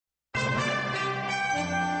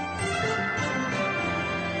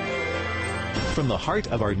From the heart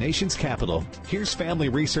of our nation's capital, here's Family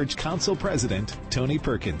Research Council President Tony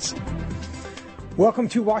Perkins. Welcome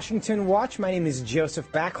to Washington Watch. My name is Joseph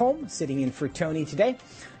Backholm, sitting in for Tony today.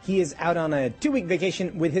 He is out on a 2-week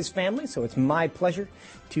vacation with his family, so it's my pleasure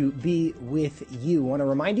to be with you. I want to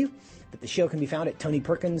remind you that the show can be found at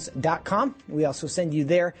tonyperkins.com. We also send you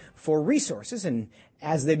there for resources, and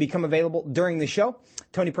as they become available during the show,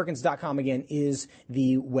 tonyperkins.com, again, is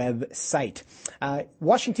the website.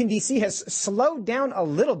 Washington, D.C. has slowed down a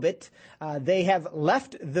little bit. They have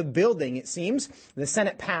left the building, it seems. The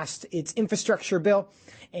Senate passed its infrastructure bill,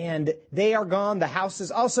 and they are gone. The House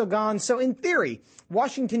is also gone. So in theory,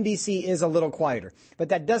 Washington, D.C. is a little quieter. But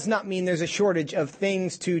that does not mean there's a shortage of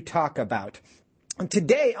things to talk about.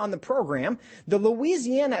 Today on the program, the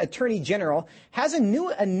Louisiana Attorney General has a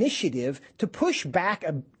new initiative to push back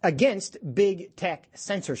against big tech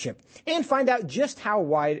censorship and find out just how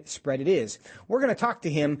widespread it is. We're going to talk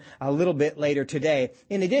to him a little bit later today.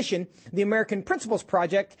 In addition, the American Principles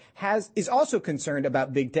Project is also concerned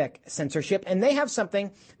about big tech censorship, and they have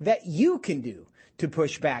something that you can do to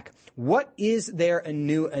push back. What is their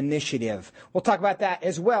new initiative? We'll talk about that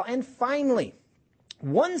as well. And finally,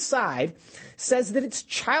 one side says that it's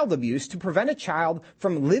child abuse to prevent a child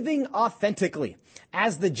from living authentically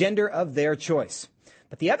as the gender of their choice.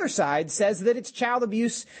 But the other side says that it's child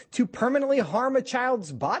abuse to permanently harm a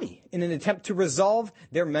child's body in an attempt to resolve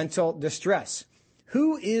their mental distress.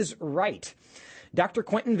 Who is right? Dr.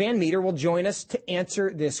 Quentin Van Meter will join us to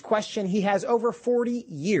answer this question. He has over 40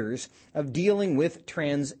 years of dealing with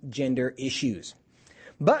transgender issues.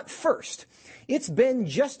 But first, it's been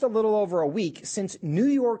just a little over a week since New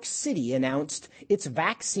York City announced its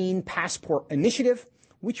vaccine passport initiative,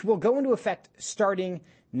 which will go into effect starting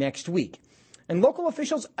next week. And local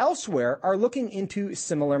officials elsewhere are looking into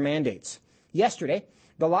similar mandates. Yesterday,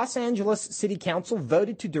 the Los Angeles City Council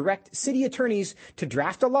voted to direct city attorneys to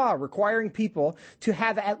draft a law requiring people to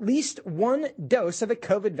have at least one dose of a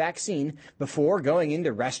COVID vaccine before going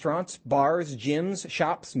into restaurants, bars, gyms,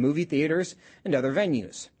 shops, movie theaters, and other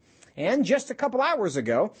venues. And just a couple hours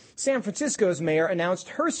ago, San Francisco's mayor announced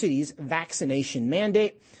her city's vaccination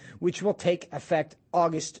mandate, which will take effect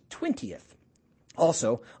August 20th.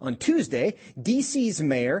 Also, on Tuesday, D.C.'s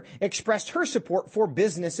mayor expressed her support for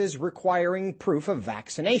businesses requiring proof of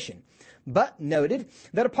vaccination, but noted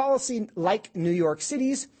that a policy like New York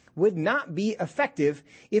City's would not be effective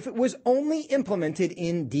if it was only implemented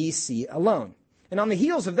in D.C. alone. And on the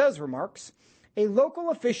heels of those remarks, a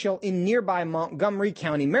local official in nearby Montgomery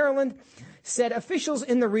County, Maryland, said officials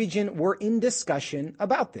in the region were in discussion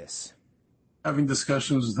about this. Having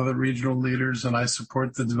discussions with other regional leaders, and I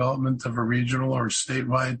support the development of a regional or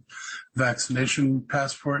statewide vaccination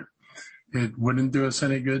passport. It wouldn't do us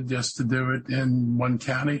any good just to do it in one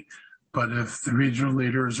county, but if the regional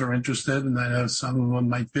leaders are interested, and I know some of them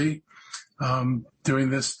might be,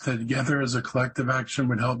 doing this together as a collective action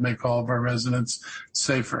would help make all of our residents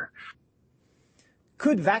safer.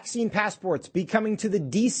 Could vaccine passports be coming to the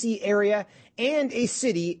D.C. area and a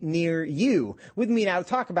city near you? With me now to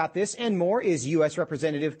talk about this and more is U.S.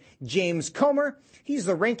 Representative James Comer. He's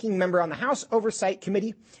the ranking member on the House Oversight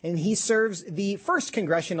Committee, and he serves the 1st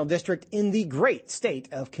Congressional District in the great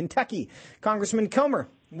state of Kentucky. Congressman Comer,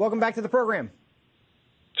 welcome back to the program.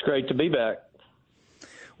 It's great to be back.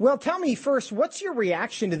 Well, tell me first, what's your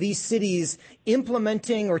reaction to these cities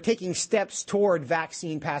implementing or taking steps toward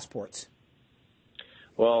vaccine passports?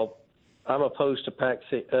 Well, I'm opposed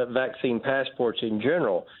to vaccine passports in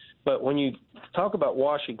general. But when you talk about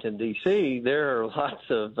Washington, D.C., there are lots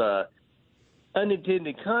of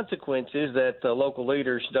unintended consequences that the local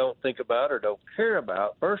leaders don't think about or don't care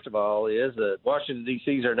about. First of all is that Washington,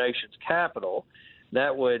 D.C. is our nation's capital.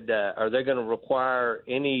 That would are they going to require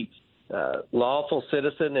any lawful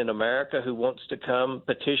citizen in America who wants to come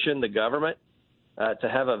petition the government to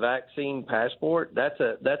have a vaccine passport? That's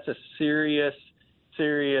a serious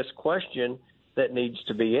question that needs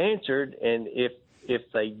to be answered. And if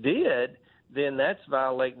they did, then that's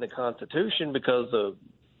violating the Constitution, because the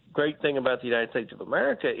great thing about the United States of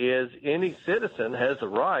America is any citizen has the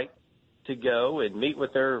right to go and meet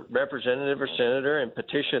with their representative or senator and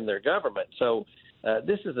petition their government. So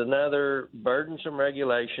this is another burdensome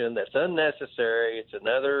regulation that's unnecessary. It's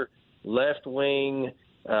another left-wing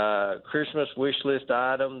Christmas wish list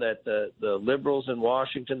item that the liberals in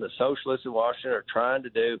Washington, the socialists in Washington are trying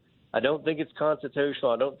to do. I don't think it's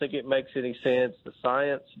constitutional. I don't think it makes any sense. The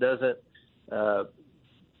science doesn't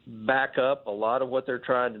back up a lot of what they're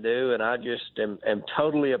trying to do, and I just am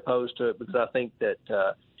totally opposed to it, because I think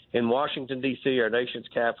that in Washington, D.C., our nation's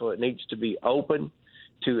capital, it needs to be open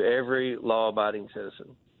to every law-abiding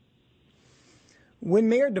citizen. When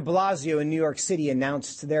Mayor de Blasio in New York City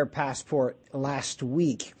announced their passport last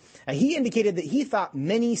week, he indicated that he thought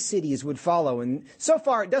many cities would follow. And so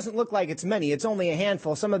far, it doesn't look like it's many. It's only a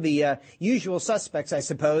handful. Some of the usual suspects, I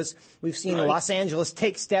suppose. We've seen Los Angeles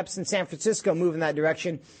take steps and San Francisco move in that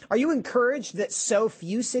direction. Are you encouraged that so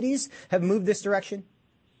few cities have moved this direction?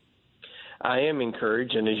 I am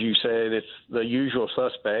encouraged. And as you said, it's the usual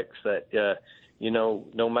suspects that,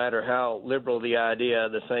 no matter how liberal the idea,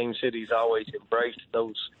 the same cities always embrace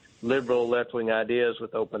those liberal left-wing ideas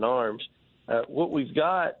with open arms. What we've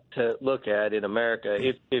got to look at in America,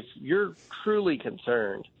 if you're truly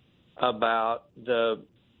concerned about the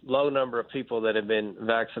low number of people that have been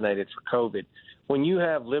vaccinated for COVID, when you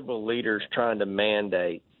have liberal leaders trying to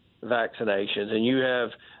mandate vaccinations and you have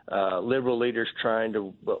liberal leaders trying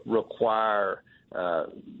to require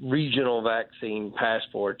regional vaccine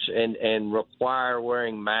passports and require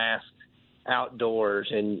wearing masks outdoors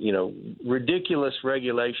and, ridiculous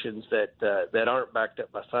regulations that aren't backed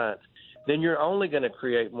up by science, then you're only going to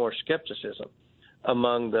create more skepticism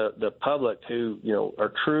among the public who,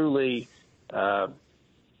 are truly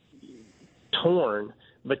torn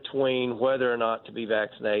between whether or not to be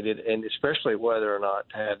vaccinated and especially whether or not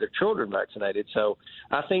to have their children vaccinated. So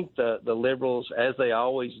I think the liberals, as they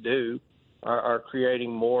always do, are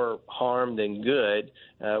creating more harm than good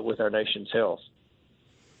with our nation's health.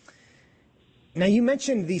 Now, you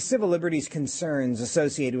mentioned the civil liberties concerns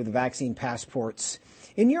associated with vaccine passports.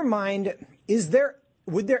 In your mind,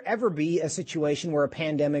 would there ever be a situation where a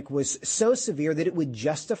pandemic was so severe that it would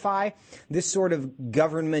justify this sort of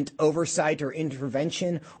government oversight or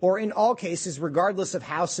intervention? Or in all cases, regardless of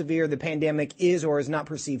how severe the pandemic is or is not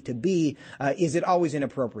perceived to be, is it always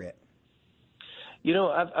inappropriate?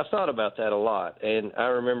 I've thought about that a lot. And I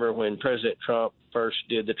remember when President Trump first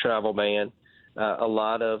did the travel ban, a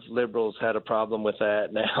lot of liberals had a problem with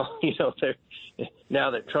that. Now,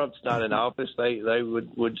 now that Trump's not in office, they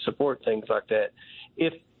would support things like that.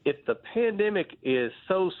 If the pandemic is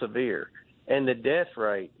so severe and the death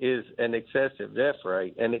rate is an excessive death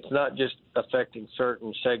rate, and it's not just affecting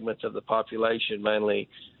certain segments of the population, mainly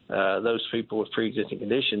those people with pre-existing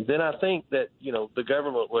conditions, then I think that, the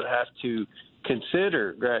government would have to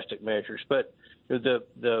consider drastic measures. But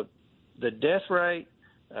the death rate,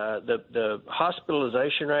 the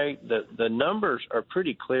hospitalization rate, the numbers are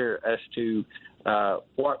pretty clear as to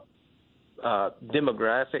what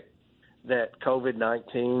demographic that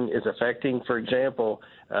COVID-19 is affecting. For example,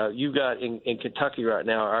 you've got in Kentucky right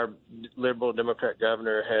now, our liberal Democrat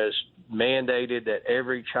governor has mandated that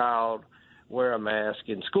every child wear a mask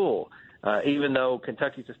in school, even though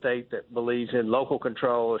Kentucky's a state that believes in local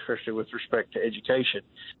control, especially with respect to education.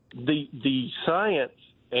 The science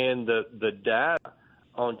and the data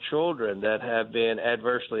on children that have been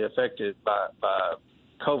adversely affected by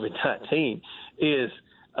COVID-19 is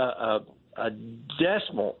a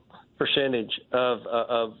decimal percentage of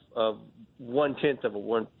 1/10 of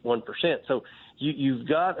 1%. So you've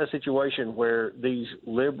got a situation where these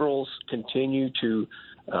liberals continue to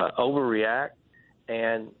overreact,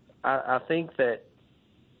 and I think that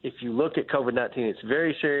if you look at COVID-19, it's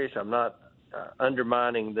very serious. I'm not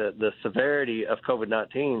undermining the severity of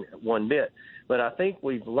COVID-19 one bit, but I think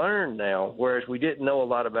we've learned now, whereas we didn't know a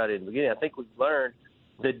lot about it in the beginning, I think we've learned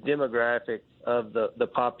the demographic of the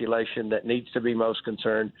population that needs to be most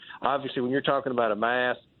concerned. Obviously, when you're talking about a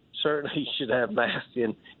mask, certainly you should have masks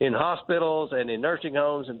in hospitals and in nursing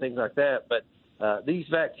homes and things like that. But these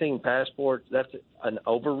vaccine passports, that's an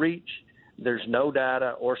overreach. There's no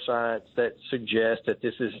data or science that suggests that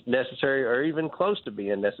this is necessary or even close to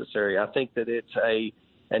being necessary. I think that it's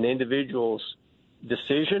an individual's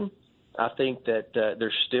decision. I think that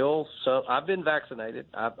there's still some. I've been vaccinated.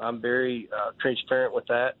 I'm very transparent with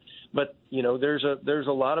that. But there's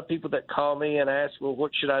a lot of people that call me and ask, well,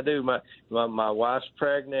 what should I do? My wife's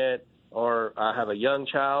pregnant, or I have a young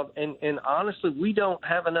child, and honestly, we don't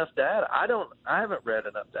have enough data. I haven't read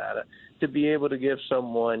enough data to be able to give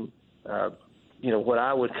someone what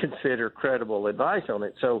I would consider credible advice on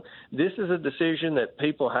it. So this is a decision that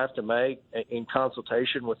people have to make in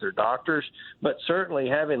consultation with their doctors, but certainly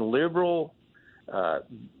having liberal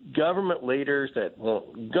government leaders that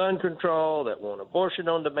want gun control, that want abortion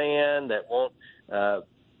on demand, that want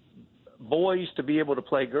boys to be able to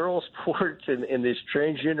play girls sports in this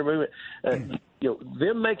transgender movement,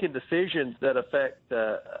 them making decisions that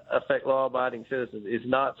affect law-abiding citizens is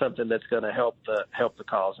not something that's going to help the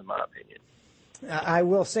cause, in my opinion. I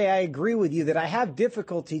will say I agree with you that I have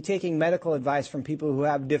difficulty taking medical advice from people who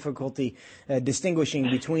have difficulty distinguishing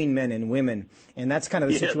between men and women. And that's kind of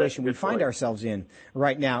the situation we find ourselves in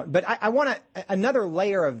right now. But I want another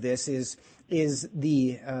layer of this is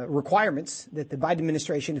the requirements that the Biden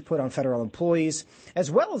administration has put on federal employees, as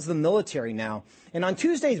well as the military now. And on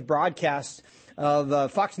Tuesday's broadcast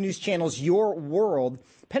of Fox News Channel's Your World,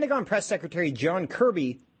 Pentagon Press Secretary John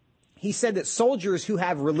Kirby, he said that soldiers who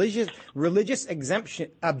have religious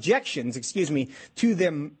objections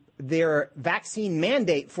to their vaccine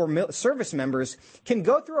mandate for service members can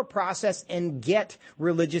go through a process and get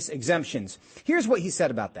religious exemptions. Here's what he said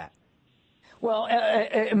about that. Well,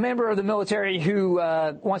 a member of the military who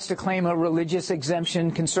wants to claim a religious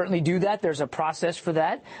exemption can certainly do that. There's a process for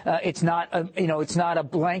that. It's not a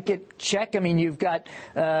blanket check. I mean, you've got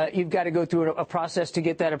to go through a process to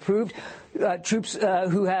get that approved. Troops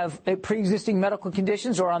who have pre-existing medical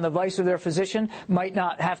conditions or on the advice of their physician might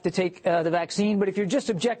not have to take the vaccine. But if you're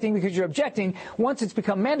just objecting because you're objecting, once it's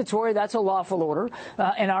become mandatory, that's a lawful order.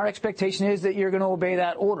 And our expectation is that you're going to obey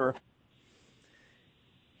that order.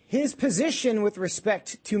 His position with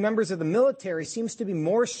respect to members of the military seems to be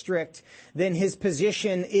more strict than his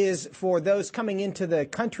position is for those coming into the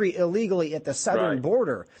country illegally at the southern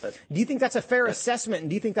border. Do you think that's a fair assessment, and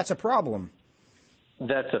do you think that's a problem?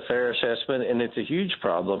 That's a fair assessment, and it's a huge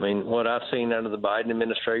problem. I mean, what I've seen out of the Biden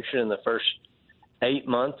administration in the first 8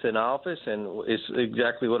 months in office, and it's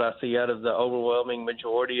exactly what I see out of the overwhelming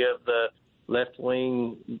majority of the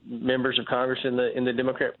left-wing members of Congress in the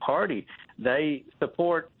Democrat Party. They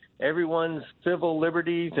support everyone's civil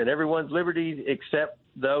liberties and everyone's liberties except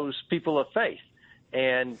those people of faith.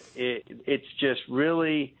 And it's just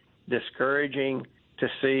really discouraging to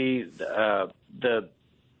see the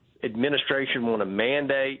administration want to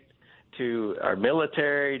mandate to our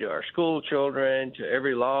military, to our school children, to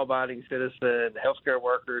every law-abiding citizen, healthcare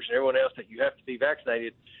workers, and everyone else that you have to be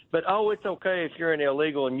vaccinated. But, it's okay if you're an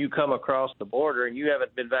illegal and you come across the border and you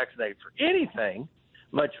haven't been vaccinated for anything,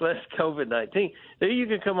 much less COVID-19, then you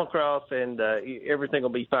can come across and everything will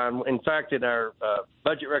be fine. In fact, in our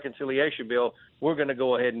budget reconciliation bill, we're going to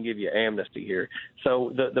go ahead and give you amnesty here.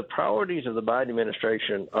 So the priorities of the Biden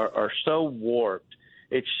administration are so warped.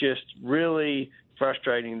 It's just really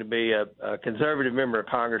frustrating to be a conservative member of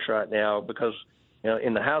Congress right now because,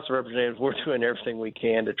 in the House of Representatives, we're doing everything we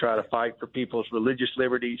can to try to fight for people's religious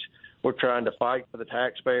liberties. We're trying to fight for the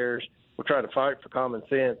taxpayers. We're trying to fight for common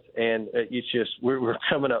sense, and it's just we're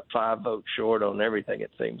coming up 5 votes short on everything,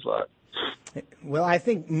 it seems like. Well, I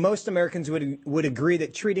think most Americans would agree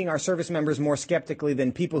that treating our service members more skeptically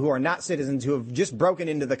than people who are not citizens who have just broken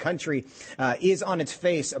into the country is on its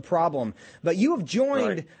face a problem. But you have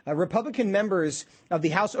joined Republican members of the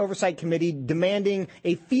House Oversight Committee demanding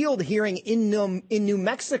a field hearing in New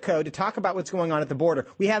Mexico to talk about what's going on at the border.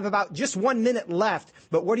 We have about just 1 minute left,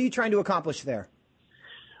 but what are you trying to accomplish there?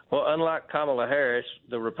 Well, unlike Kamala Harris,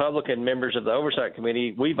 the Republican members of the Oversight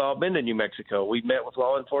Committee, we've all been to New Mexico. We've met with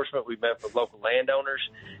law enforcement. We've met with local landowners.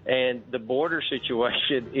 And the border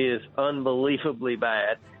situation is unbelievably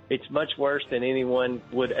bad. It's much worse than anyone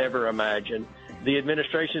would ever imagine. The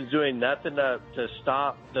administration's doing nothing to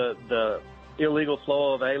stop the illegal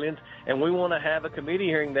flow of aliens. And we want to have a committee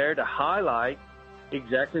hearing there to highlight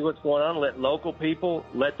exactly what's going on, let local people,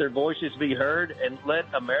 let their voices be heard, and let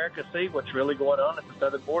America see what's really going on at the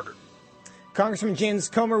southern border. Congressman Jens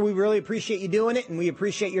Comer, we really appreciate you doing it, and we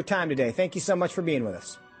appreciate your time today. Thank you so much for being with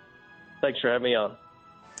us. Thanks for having me on.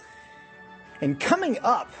 And coming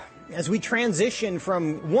up, as we transition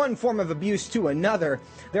from one form of abuse to another,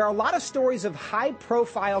 there are a lot of stories of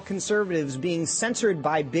high-profile conservatives being censored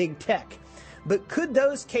by big tech. But could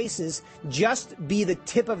those cases just be the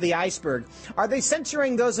tip of the iceberg? Are they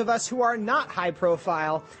censoring those of us who are not high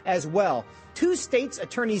profile as well? 2 states'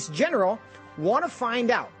 attorneys general want to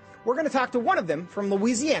find out. We're going to talk to one of them from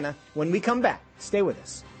Louisiana when we come back. Stay with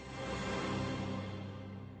us.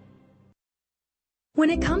 When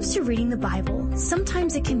it comes to reading the Bible,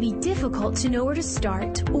 sometimes it can be difficult to know where to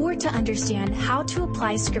start or to understand how to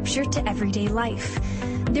apply Scripture to everyday life.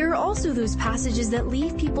 There are also those passages that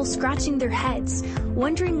leave people scratching their heads,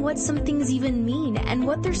 wondering what some things even mean and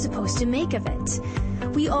what they're supposed to make of it.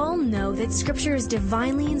 We all know that Scripture is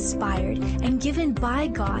divinely inspired and given by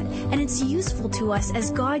God, and it's useful to us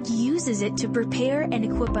as God uses it to prepare and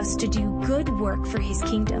equip us to do good work for His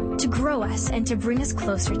kingdom, to grow us and to bring us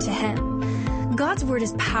closer to Him. God's Word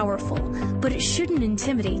is powerful, but it shouldn't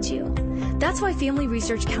intimidate you. That's why Family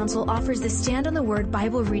Research Council offers the Stand on the Word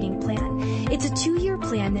Bible Reading Plan. It's a 2-year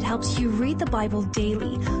plan that helps you read the Bible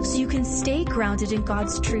daily so you can stay grounded in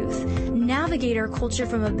God's truth, navigate our culture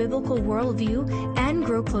from a biblical worldview, and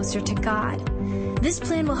grow closer to God. This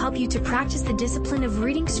plan will help you to practice the discipline of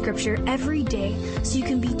reading Scripture every day so you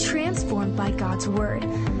can be transformed by God's Word.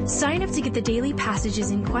 Sign up to get the daily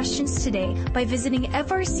passages and questions today by visiting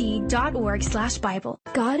frc.org/Bible.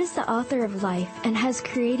 God is the author of life and has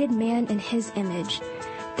created man in His image.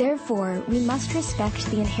 Therefore, we must respect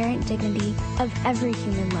the inherent dignity of every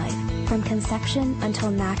human life, from conception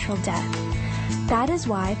until natural death. That is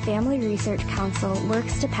why Family Research Council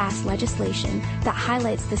works to pass legislation that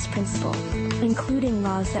highlights this principle, including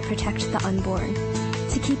laws that protect the unborn.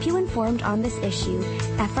 To keep you informed on this issue,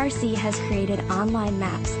 FRC has created online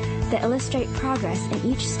maps that illustrate progress in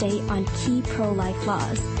each state on key pro-life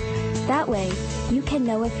laws. That way, you can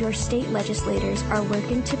know if your state legislators are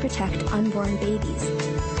working to protect unborn babies.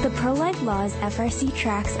 The pro-life laws FRC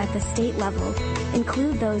tracks at the state level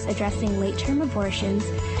include those addressing late-term abortions,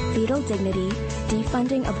 fetal dignity,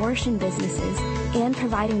 defunding abortion businesses, and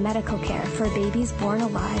providing medical care for babies born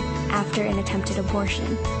alive after an attempted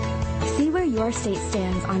abortion. See where your state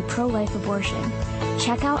stands on pro-life abortion.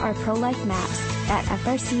 Check out our pro-life maps at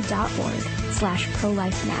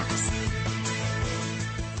frc.org/pro-life maps.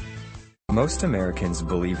 Most Americans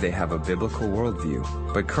believe they have a biblical worldview,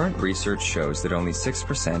 but current research shows that only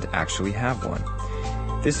 6% actually have one.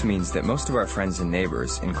 This means that most of our friends and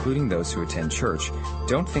neighbors, including those who attend church,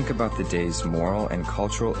 don't think about the day's moral and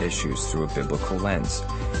cultural issues through a biblical lens.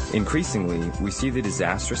 Increasingly, we see the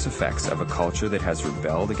disastrous effects of a culture that has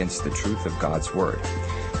rebelled against the truth of God's Word.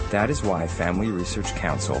 That is why Family Research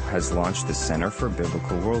Council has launched the Center for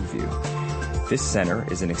Biblical Worldview. This center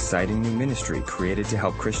is an exciting new ministry created to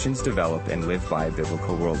help Christians develop and live by a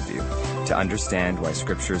biblical worldview, to understand why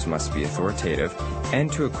scriptures must be authoritative, and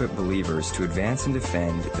to equip believers to advance and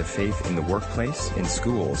defend the faith in the workplace, in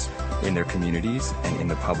schools, in their communities, and in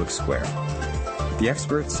the public square. The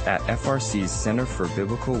experts at FRC's Center for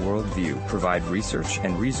Biblical Worldview provide research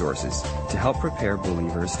and resources to help prepare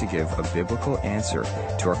believers to give a biblical answer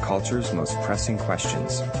to our culture's most pressing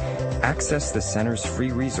questions. Access the center's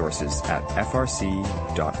free resources at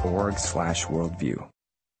frc.org/worldview.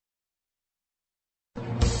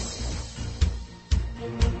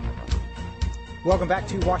 Welcome back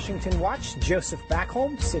to Washington Watch. Joseph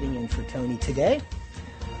Backholm sitting in for Tony today.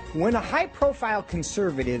 When a high-profile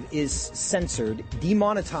conservative is censored,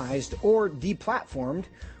 demonetized, or deplatformed,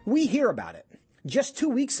 we hear about it. Just 2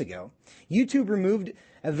 weeks ago, YouTube removed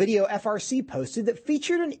a video FRC posted that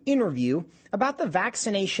featured an interview about the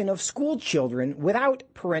vaccination of school children without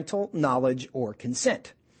parental knowledge or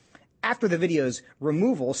consent. After the video's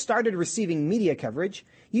removal started receiving media coverage,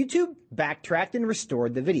 YouTube backtracked and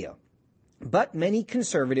restored the video. But many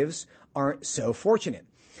conservatives aren't so fortunate.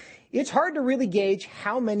 It's hard to really gauge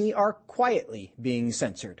how many are quietly being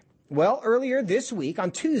censored. Well, earlier this week,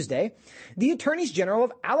 on Tuesday, the Attorneys General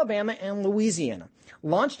of Alabama and Louisiana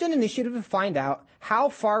launched an initiative to find out how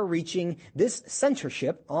far-reaching this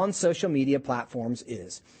censorship on social media platforms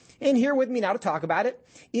is. And here with me now to talk about it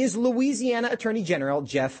is Louisiana Attorney General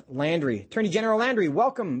Jeff Landry. Attorney General Landry,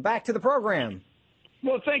 welcome back to the program.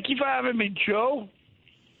 Well, thank you for having me, Joe.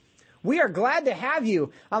 We are glad to have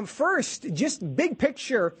you. First, just big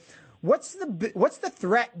picture, what's the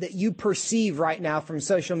threat that you perceive right now from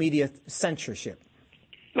social media censorship?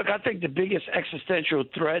 Look, I think the biggest existential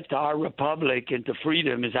threat to our republic and to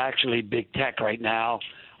freedom is actually big tech right now.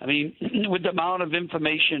 I mean, with the amount of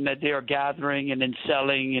information that they are gathering and then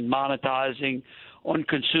selling and monetizing on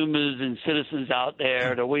consumers and citizens out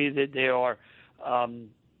there, the way that they are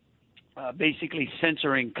basically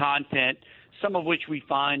censoring content, some of which we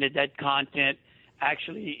find that content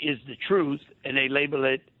actually is the truth, and they label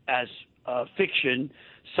it as fiction,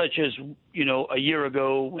 such as, a year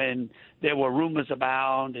ago when there were rumors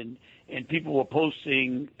abound and people were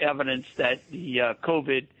posting evidence that the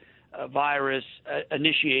COVID virus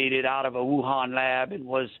initiated out of a Wuhan lab and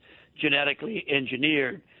was genetically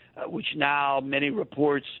engineered, which now many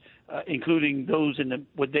reports, including those in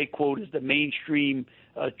what they quote as the mainstream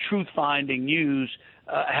truth-finding news,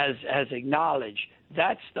 has acknowledged.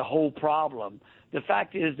 That's the whole problem. The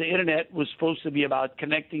fact is the Internet was supposed to be about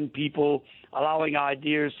connecting people, allowing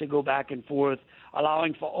ideas to go back and forth,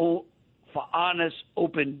 allowing for honest,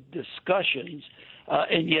 open discussions.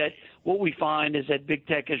 And yet what we find is that big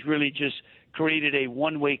tech has really just created a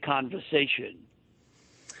one-way conversation.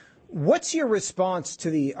 What's your response to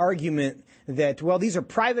the argument that, well, these are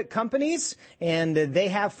private companies and they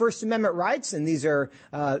have First Amendment rights, and these are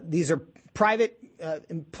private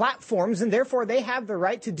platforms, and therefore they have the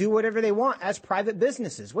right to do whatever they want as private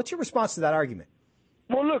businesses. What's your response to that argument?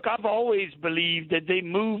 Well, look, I've always believed that they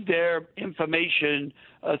move their information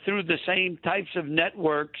through the same types of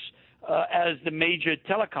networks as the major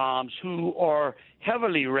telecoms, who are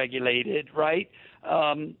heavily regulated, right?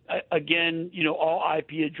 Again, all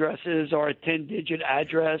IP addresses are a 10-digit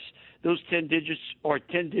address. Those 10 digits are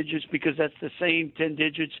 10 digits because that's the same 10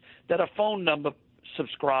 digits that a phone number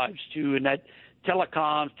subscribes to, and that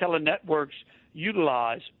telecoms, telenetworks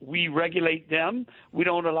utilize. We regulate them. We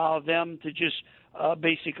don't allow them to just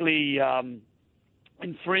basically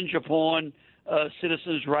infringe upon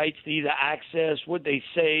citizens' rights to either access what they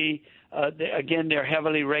say. They're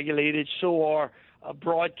heavily regulated. So are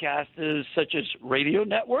broadcasters such as radio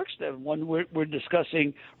networks, the one we're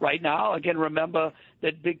discussing right now. Again, remember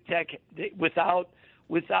that big tech, without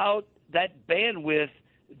that bandwidth,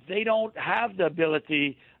 they don't have the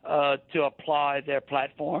ability to apply their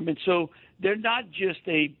platform. And so they're not just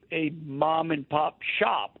a mom and pop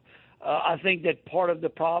shop. I think that part of the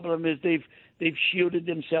problem is they've shielded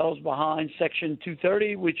themselves behind Section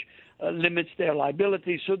 230, which limits their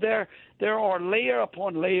liability. So there are layer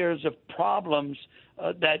upon layers of problems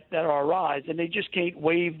that arise, and they just can't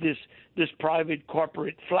wave this private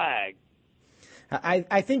corporate flag.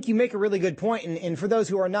 I think you make a really good point, and for those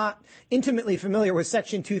who are not intimately familiar with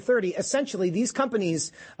Section 230, essentially these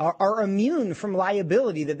companies are immune from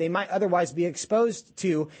liability that they might otherwise be exposed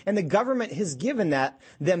to, and the government has given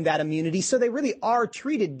them that immunity, so they really are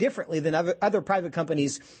treated differently than other private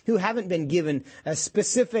companies who haven't been given a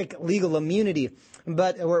specific legal immunity.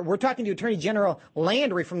 But we're talking to Attorney General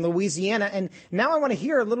Landry from Louisiana, and now I want to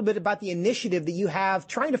hear a little bit about the initiative that you have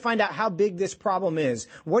trying to find out how big this problem is.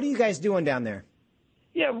 What are you guys doing down there?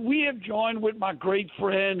 Yeah, we have joined with my great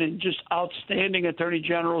friend and just outstanding Attorney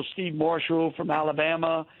General Steve Marshall from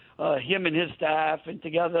Alabama, him and his staff, and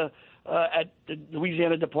together at the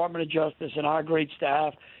Louisiana Department of Justice and our great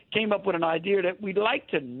staff came up with an idea that we'd like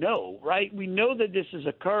to know, right? We know that this is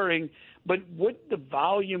occurring, but what the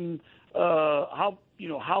volume, how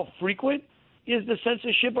frequent is the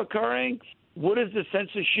censorship occurring? What is the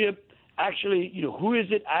censorship actually, who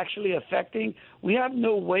is it actually affecting? We have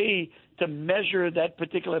no way to measure that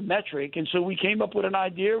particular metric. And so we came up with an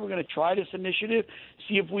idea. We're going to try this initiative,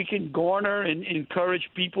 see if we can garner and encourage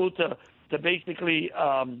people to basically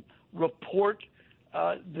report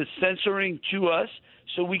the censoring to us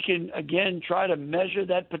so we can, again, try to measure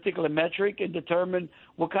that particular metric and determine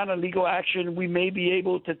what kind of legal action we may be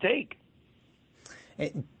able to take.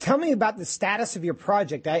 Tell me about the status of your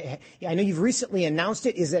project. I know you've recently announced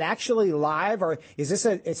it. Is it actually live, or is this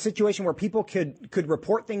a situation where people could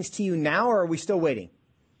report things to you now, or are we still waiting?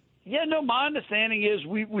 Yeah, no, my understanding is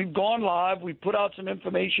we've gone live. We put out some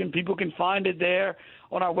information. People can find it there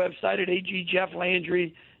on our website at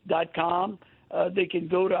agjefflandry.com. They can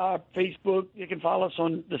go to our Facebook. They can follow us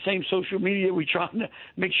on the same social media. We're trying to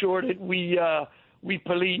make sure that we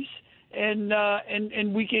police. And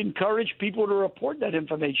we can encourage people to report that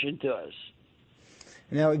information to us.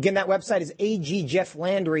 Now, again, that website is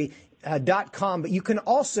agjefflandry.com, but you can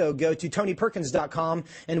also go to tonyperkins.com,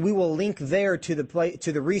 and we will link there to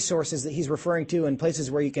the resources that he's referring to and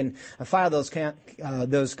places where you can file those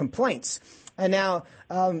complaints. And now,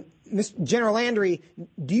 Mr. General Landry,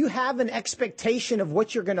 do you have an expectation of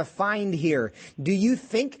what you're going to find here? Do you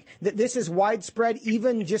think that this is widespread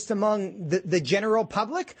even just among the general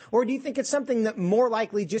public, or do you think it's something that more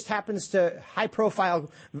likely just happens to high-profile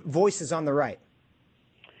voices on the right?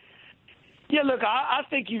 Yeah, look, I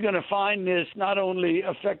think you're going to find this not only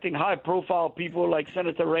affecting high-profile people like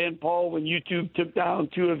Senator Rand Paul when YouTube took down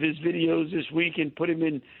 2 of his videos this week and put him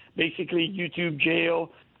in basically YouTube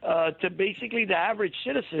jail, to basically the average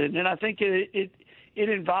citizen. And I think it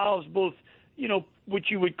involves both, what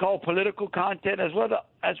you would call political content as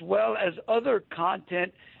well as other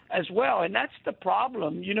content as well. And that's the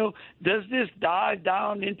problem. Does this dive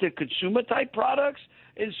down into consumer-type products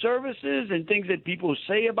and services and things that people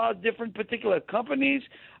say about different particular companies?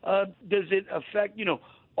 Does it affect,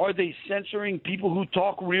 are they censoring people who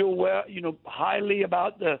talk real well, highly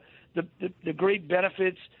about the great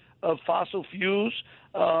benefits of fossil fuels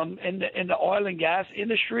and the oil and gas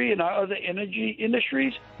industry and our other energy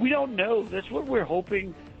industries? We don't know. That's what we're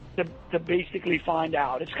hoping to basically find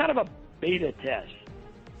out. It's kind of a beta test.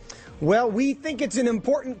 Well, we think it's an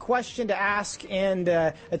important question to ask, and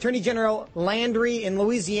Attorney General Landry in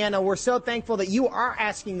Louisiana, we're so thankful that you are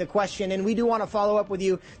asking the question, and we do want to follow up with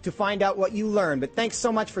you to find out what you learned. But thanks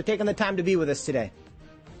so much for taking the time to be with us today.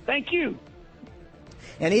 Thank you.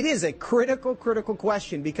 And it is a critical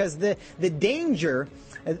question, because the danger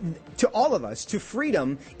to all of us, to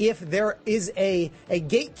freedom, if there is a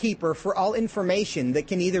gatekeeper for all information that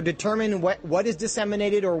can either determine what is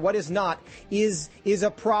disseminated or what is not, is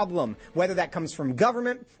a problem. Whether that comes from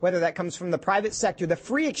government, whether that comes from the private sector, the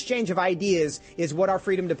free exchange of ideas is what our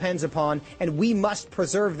freedom depends upon, and we must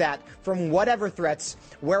preserve that from whatever threats,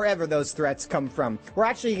 wherever those threats come from. We're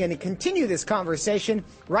actually going to continue this conversation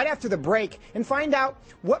right after the break and find out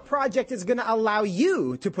what project is going to allow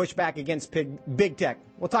you to push back against big tech.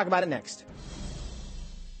 We'll talk about it next.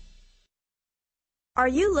 Are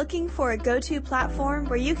you looking for a go-to platform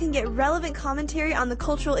where you can get relevant commentary on the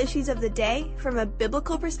cultural issues of the day from a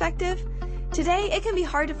biblical perspective? Today, it can be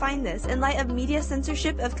hard to find this in light of media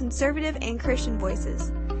censorship of conservative and Christian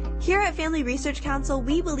voices. Here at Family Research Council,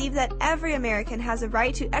 we believe that every American has a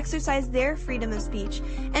right to exercise their freedom of speech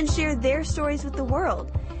and share their stories with the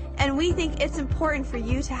world. And we think it's important for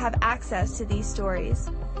you to have access to these stories.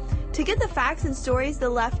 To get the facts and stories the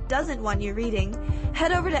left doesn't want you reading,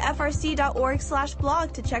 head over to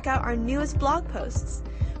frc.org/blog to check out our newest blog posts.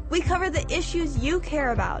 We cover the issues you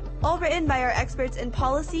care about, all written by our experts in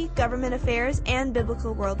policy, government affairs, and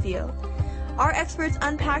biblical worldview. Our experts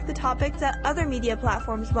unpack the topics that other media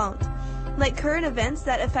platforms won't, like current events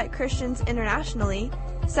that affect Christians internationally,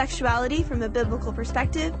 sexuality from a biblical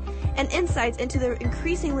perspective, and insights into the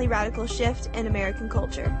increasingly radical shift in American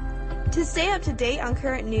culture. To stay up to date on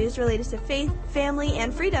current news related to faith, family,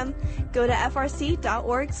 and freedom, go to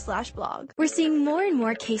frc.org/blog. We're seeing more and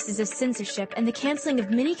more cases of censorship and the canceling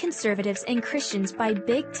of many conservatives and Christians by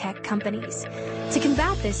big tech companies. To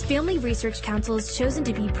combat this, Family Research Council has chosen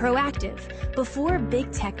to be proactive before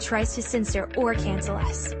big tech tries to censor or cancel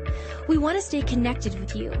us. We want to stay connected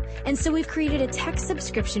with you, and so we've created a tech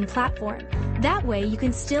subscription platform. That way, you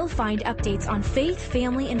can still find updates on faith,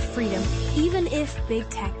 family, and freedom, even if big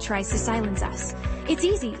tech tries to silence us. It's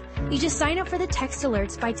easy. You just sign up for the text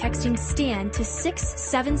alerts by texting STAN to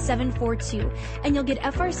 67742, and you'll get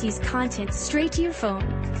FRC's content straight to your phone.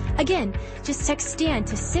 Again, just text STAN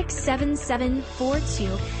to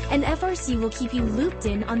 67742, and FRC will keep you looped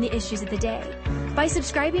in on the issues of the day. By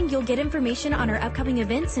subscribing, you'll get information on our upcoming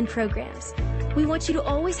events and programs. We want you to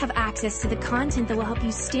always have access to the content that will help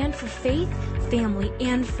you stand for faith, family,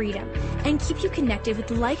 and freedom, and keep you connected with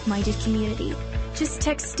the like-minded community. Just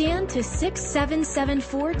text STAN to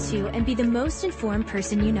 67742 and be the most informed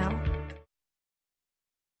person you know.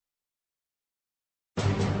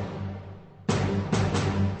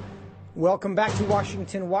 Welcome back to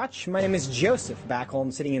Washington Watch. My name is Joseph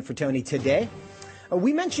Backholm, sitting in for Tony today.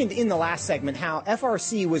 We mentioned in the last segment how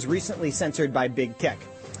FRC was recently censored by big tech.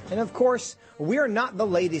 And of course, we are not the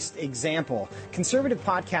latest example. Conservative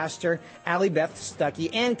podcaster Allie Beth Stuckey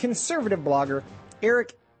and conservative blogger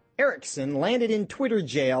Eric Erickson landed in Twitter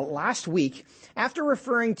jail last week after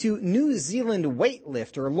referring to New Zealand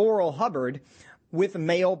weightlifter Laurel Hubbard with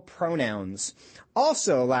male pronouns.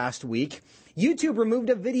 Also last week, YouTube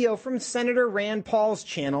removed a video from Senator Rand Paul's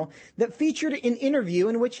channel that featured an interview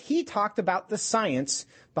in which he talked about the science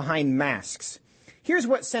behind masks. Here's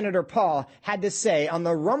what Senator Paul had to say on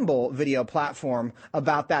the Rumble video platform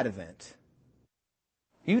about that event.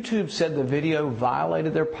 YouTube said the video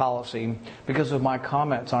violated their policy because of my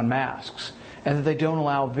comments on masks, and that they don't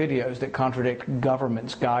allow videos that contradict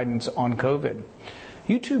government's guidance on COVID.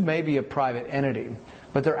 YouTube may be a private entity,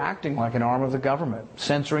 but they're acting like an arm of the government,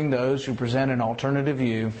 censoring those who present an alternative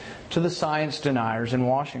view to the science deniers in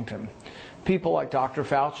Washington. People like Dr.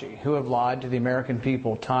 Fauci, who have lied to the American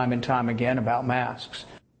people time and time again about masks.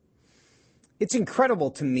 It's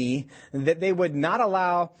incredible to me that they would not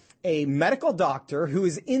allow a medical doctor who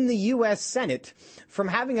is in the U.S. Senate from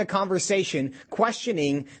having a conversation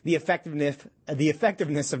questioning the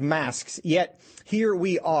effectiveness of masks. Yet here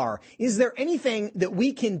we are. Is there anything that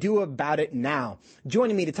we can do about it now?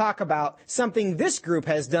 Joining me to talk about something this group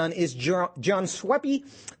has done is John Sweppe,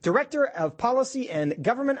 Director of Policy and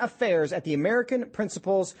Government Affairs at the American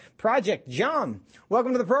Principles Project. John,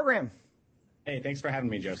 welcome to the program. Hey, thanks for having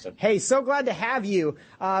me, Joseph. Hey, so glad to have you.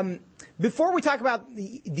 Before we talk about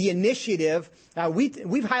the initiative, we've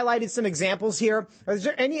highlighted some examples here. Is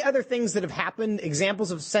there any other things that have happened,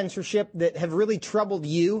 examples of censorship that have really troubled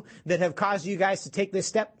you, that have caused you guys to take this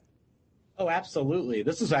step? Oh, absolutely.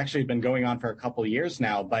 This has actually been going on for a couple of years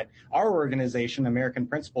now, but our organization, American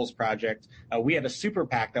Principles Project, we had a super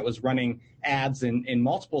PAC that was running ads in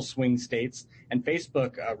multiple swing states, and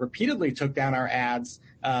Facebook repeatedly took down our ads,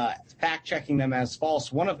 fact-checking them as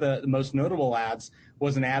false. One of the most notable ads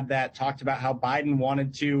was an ad that talked about how Biden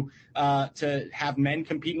wanted to have men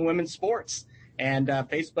compete in women's sports. And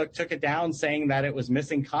Facebook took it down, saying that it was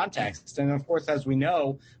missing context. And of course, as we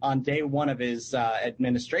know, on day one of his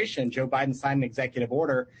administration, Joe Biden signed an executive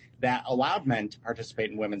order that allowed men to participate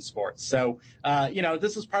in women's sports. So,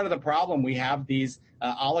 this is part of the problem. We have these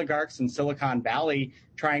oligarchs in Silicon Valley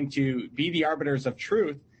trying to be the arbiters of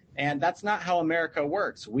truth. And that's not how America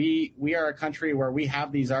works. We are a country where we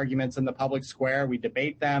have these arguments in the public square. We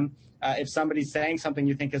debate them. If somebody's saying something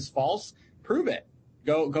you think is false, prove it.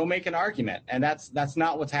 Go make an argument. And that's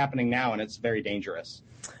not what's happening now, and it's very dangerous.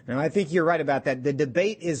 No, I think you're right about that. The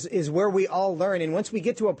debate is where we all learn. And once we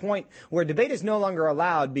get to a point where debate is no longer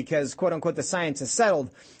allowed because, quote unquote, the science is settled,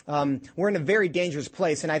 we're in a very dangerous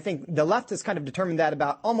place. And I think the left has kind of determined that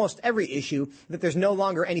about almost every issue, that there's no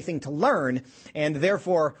longer anything to learn. And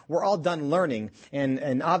therefore, we're all done learning.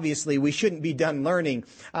 And obviously, we shouldn't be done learning.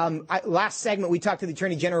 Last segment, we talked to the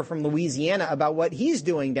Attorney General from Louisiana about what he's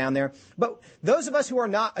doing down there. But those of us who are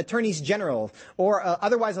not attorneys general or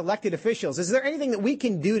otherwise elected officials, is there anything that we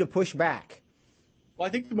can do to push back? Well,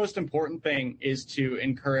 I think the most important thing is to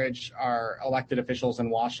encourage our elected officials in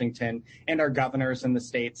Washington and our governors in the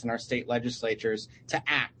states and our state legislatures to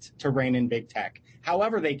act to rein in big tech,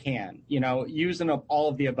 however they can, use an all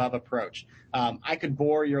of the above approach. I could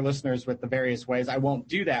bore your listeners with the various ways. I won't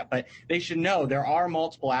do that, but they should know there are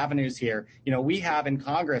multiple avenues here. We have in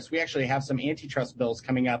Congress, we actually have some antitrust bills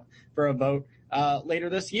coming up for a vote later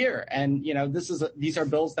this year. And, these are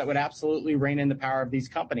bills that would absolutely rein in the power of these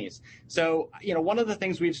companies. So, one of the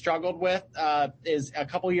things we've struggled with is a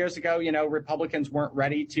couple years ago, Republicans weren't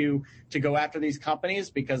ready to go after these companies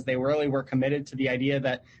because they really were committed to the idea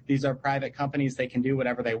that these are private companies. They can do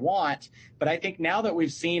whatever they want. But I think now that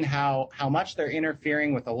we've seen how much they're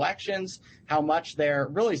interfering with elections, how much they're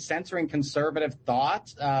really censoring conservative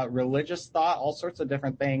thought, religious thought, all sorts of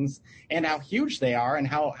different things, and how huge they are and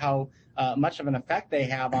how much of an effect they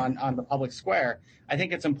have on the public square, I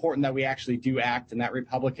think it's important that we actually do act and that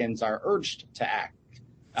Republicans are urged to act.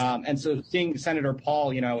 And so seeing Senator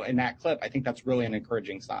Paul, in that clip, I think that's really an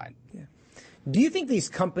encouraging sign. Yeah. Do you think these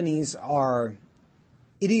companies are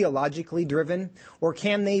ideologically driven, or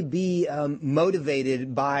can they be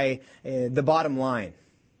motivated by the bottom line?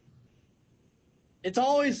 It's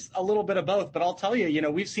always a little bit of both, but I'll tell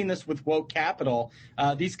you, we've seen this with woke capital.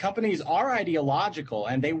 These companies are ideological,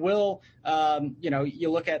 and they will,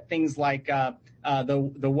 you look at things like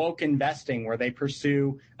the woke investing, where they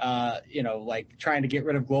pursue, like trying to get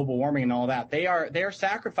rid of global warming and all that. They are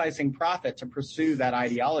sacrificing profit to pursue that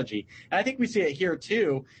ideology, and I think we see it here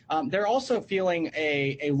too. They're also feeling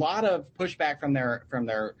a lot of pushback from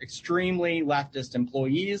their extremely leftist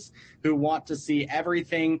employees who want to see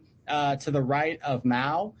everything to the right of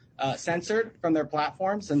Mao censored from their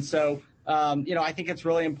platforms. And so, I think it's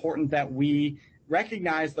really important that we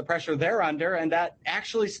recognize the pressure they're under and that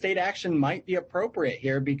actually state action might be appropriate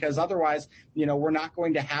here, because otherwise, we're not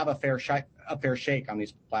going to have a fair shake on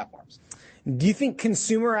these platforms. Do you think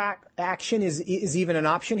consumer action is even an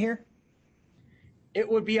option here? It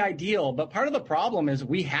would be ideal, but part of the problem is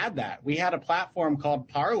we had that. We had a platform called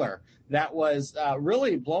Parler that was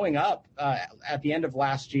really blowing up at the end of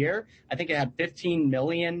last year. I think it had 15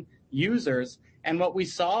 million users. And what we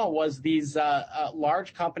saw was these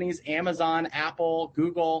large companies, Amazon, Apple,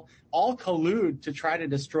 Google, all collude to try to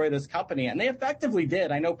destroy this company. And they effectively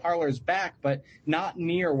did. I know Parler's back, but not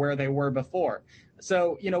near where they were before.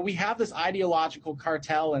 So, we have this ideological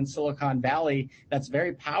cartel in Silicon Valley that's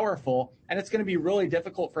very powerful, and it's going to be really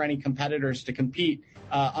difficult for any competitors to compete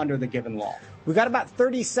under the given law. We've got about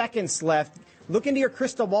 30 seconds left. Look into your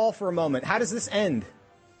crystal ball for a moment. How does this end?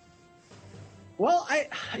 Well, I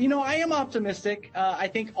am optimistic. I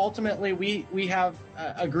think ultimately we have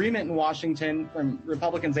agreement in Washington from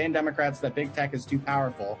Republicans and Democrats that big tech is too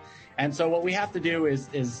powerful. And so what we have to do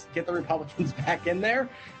is get the Republicans back in there,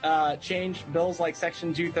 change bills like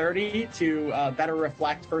Section 230 to better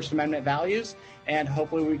reflect First Amendment values, and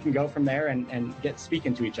hopefully we can go from there and get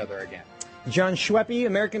speaking to each other again. John Schweppe,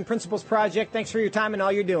 American Principles Project, thanks for your time and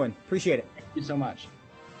all you're doing. Appreciate it. Thank you so much.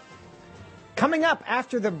 Coming up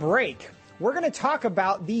after the break, we're going to talk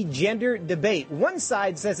about the gender debate. One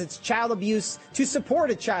side says it's child abuse to support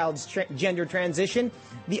a child's gender transition.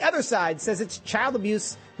 The other side says it's child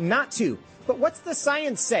abuse not to. But what's the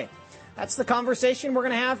science say? That's the conversation we're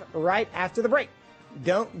going to have right after the break.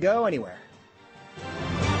 Don't go anywhere.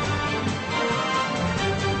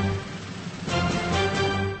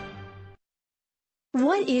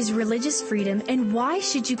 What is religious freedom and why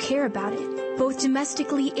should you care about it, both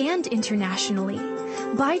domestically and internationally?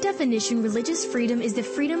 By definition, religious freedom is the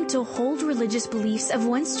freedom to hold religious beliefs of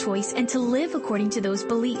one's choice and to live according to those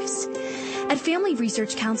beliefs. At Family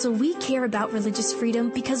Research Council, we care about religious freedom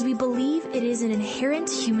because we believe it is an inherent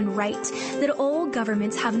human right that all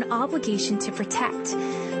governments have an obligation to protect.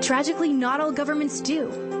 Tragically, not all governments do.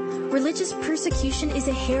 Religious persecution is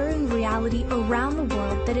a harrowing reality around the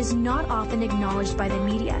world that is not often acknowledged by the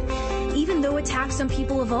media, even though attacks on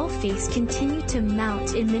people of all faiths continue to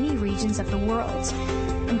mount in many regions of the world.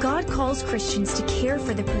 God calls Christians to care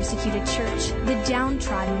for the persecuted church, the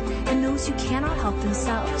downtrodden, and those who cannot help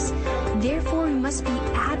themselves. Therefore, we must be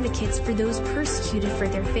advocates for those persecuted for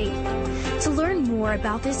their faith. To learn more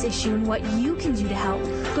about this issue and what you can do to help,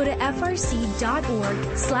 go to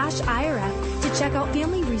frc.org/IRF to check out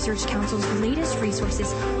Family Research Council's latest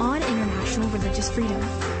resources on international religious freedom.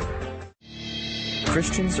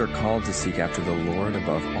 Christians are called to seek after the Lord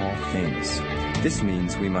above all things. This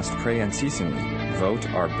means we must pray unceasingly, vote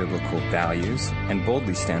our biblical values, and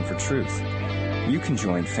boldly stand for truth. You can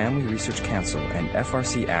join Family Research Council and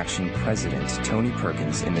FRC Action President Tony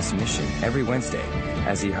Perkins in this mission every Wednesday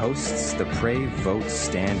as he hosts the Pray, Vote,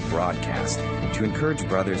 Stand broadcast to encourage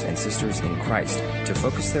brothers and sisters in Christ to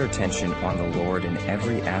focus their attention on the Lord in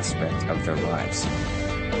every aspect of their lives.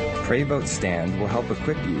 Pray, Vote, Stand will help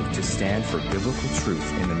equip you to stand for biblical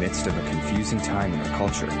truth in the midst of a confusing time in our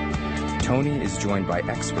culture. Tony is joined by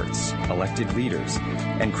experts, elected leaders,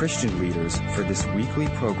 and Christian leaders for this weekly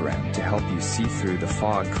program to help you see through the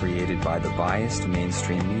fog created by the biased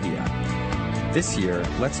mainstream media. This year,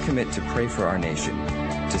 let's commit to pray for our nation,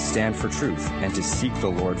 to stand for truth, and to seek the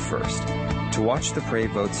Lord first. To watch the Pray,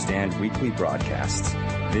 Vote, Stand weekly broadcasts,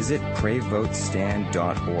 visit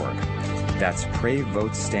PrayVoteStand.org. That's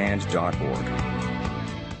PrayVoteStand.org.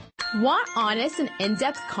 Want honest and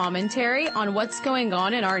in-depth commentary on what's going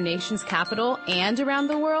on in our nation's capital and around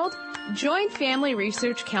the world? Join Family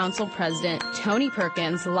Research Council President Tony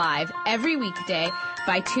Perkins live every weekday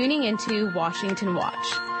by tuning into Washington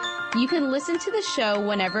Watch. You can listen to the show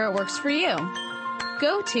whenever it works for you.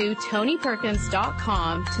 Go to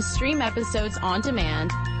TonyPerkins.com to stream episodes on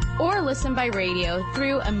demand or listen by radio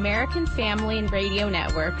through American Family Radio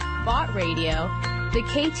Network, Bott Radio, the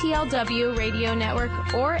KTLW radio network,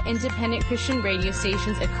 or independent Christian radio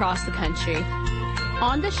stations across the country.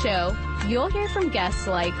 On the show, you'll hear from guests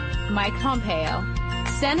like Mike Pompeo,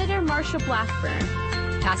 Senator Marsha Blackburn,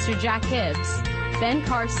 Pastor Jack Hibbs, Ben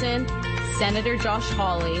Carson, Senator Josh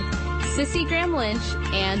Hawley, Sissy Graham Lynch,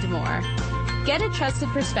 and more. Get a trusted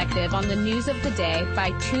perspective on the news of the day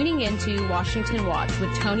by tuning into Washington Watch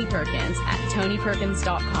with Tony Perkins at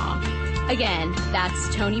TonyPerkins.com. Again, that's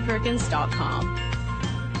TonyPerkins.com.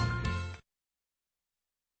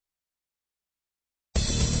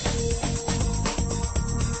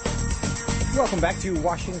 Welcome back to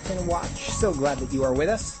Washington Watch. So glad that you are with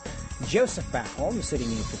us. Joseph Backholm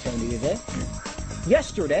sitting in for Tony today.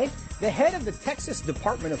 Yesterday, the head of the Texas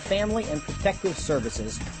Department of Family and Protective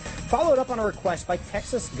Services followed up on a request by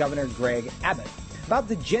Texas Governor Greg Abbott about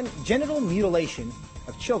the genital mutilation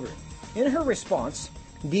of children. In her response,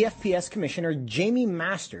 DFPS Commissioner Jamie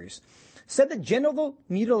Masters said that genital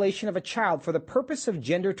mutilation of a child for the purpose of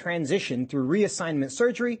gender transition through reassignment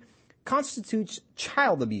surgery constitutes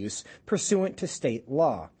child abuse pursuant to state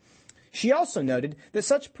law. She also noted that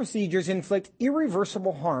such procedures inflict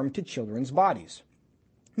irreversible harm to children's bodies.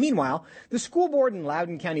 Meanwhile, the school board in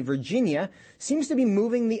Loudoun County, Virginia, seems to be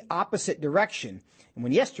moving the opposite direction. And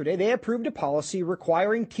when yesterday they approved a policy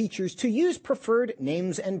requiring teachers to use preferred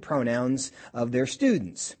names and pronouns of their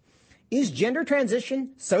students. Is gender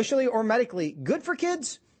transition, socially or medically, good for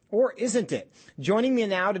kids? Or isn't it? Joining me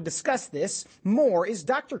now to discuss this more is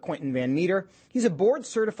Dr. Quentin Van Meter. He's a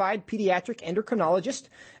board-certified pediatric endocrinologist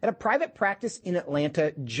at a private practice in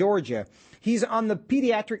Atlanta, Georgia. He's on the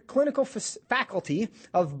pediatric clinical faculty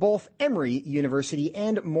of both Emory University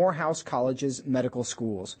and Morehouse College's medical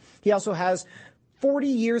schools. He also has 40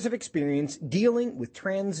 years of experience dealing with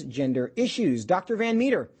transgender issues. Dr. Van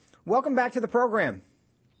Meter, welcome back to the program.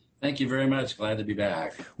 Thank you very much. Glad to be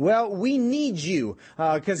back. Well, we need you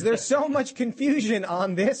because there's so much confusion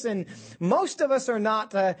on this, and most of us are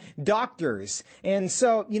not doctors. And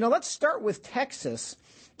so, let's start with Texas.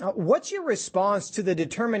 What's your response to the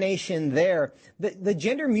determination there that the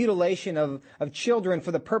gender mutilation of children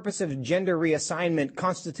for the purpose of gender reassignment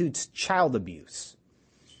constitutes child abuse?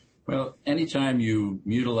 Well, anytime you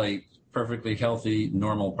mutilate perfectly healthy,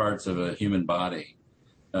 normal parts of a human body,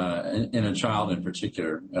 in a child in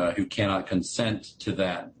particular, who cannot consent to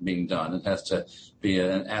that being done. It has to be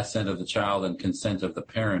an assent of the child and consent of the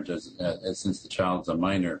parent, since the child's a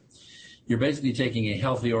minor. you're basically taking a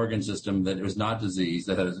healthy organ system that was not diseased,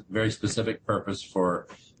 that has a very specific purpose for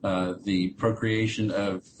the procreation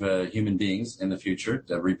of human beings in the future.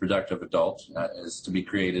 The reproductive adult is to be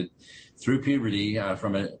created through puberty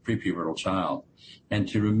from a prepubertal child. And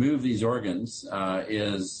to remove these organs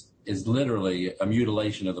is literally a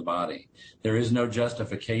mutilation of the body. There is no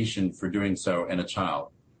justification for doing so in a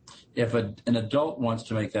child. If an adult wants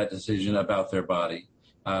to make that decision about their body,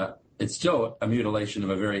 it's still a mutilation of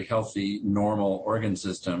a very healthy, normal organ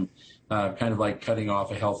system, kind of like cutting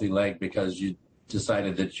off a healthy leg because you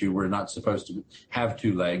decided that you were not supposed to have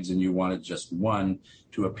two legs and you wanted just one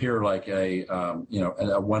to appear like a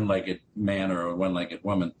one-legged man or a one-legged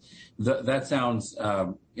woman. That sounds,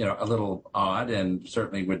 a little odd and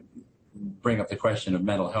certainly would bring up the question of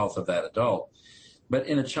mental health of that adult. But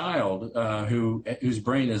in a child whose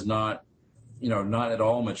brain is not at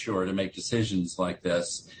all mature to make decisions like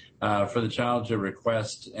this, for the child to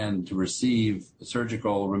request and to receive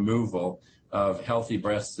surgical removal of healthy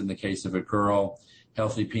breasts in the case of a girl,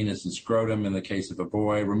 healthy penis and scrotum in the case of a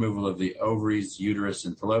boy, removal of the ovaries, uterus,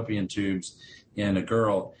 and fallopian tubes in a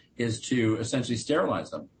girl, is to essentially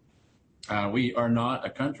sterilize them. We are not a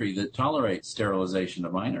country that tolerates sterilization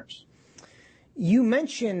of minors. You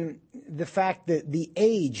mention the fact that the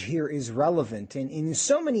age here is relevant, and in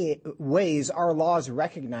so many ways our laws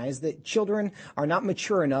recognize that children are not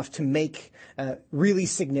mature enough to make really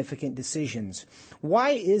significant decisions.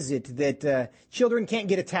 Why is it that children can't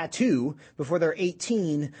get a tattoo before they're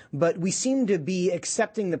 18, but we seem to be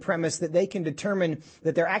accepting the premise that they can determine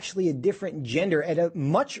that they're actually a different gender at a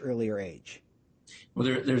much earlier age? Well,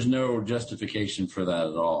 there's no justification for that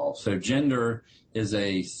at all. So gender is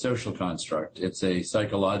a social construct. It's a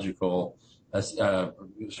psychological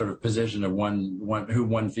sort of position of who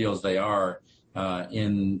one feels they are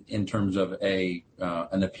in terms of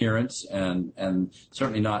an appearance and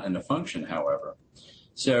certainly not in a function, however.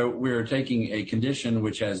 So we're taking a condition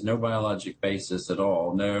which has no biologic basis at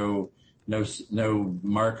all, no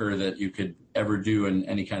marker that you could ever do in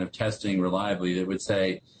any kind of testing reliably that would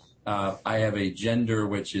say, I have a gender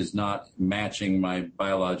which is not matching my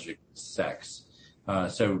biologic sex.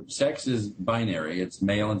 So sex is binary. It's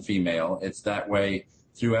male and female. It's that way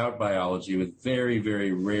throughout biology with very,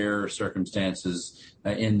 very rare circumstances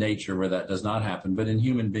in nature where that does not happen. But in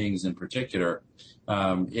human beings in particular,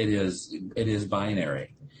 it is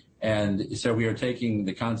binary. And so we are taking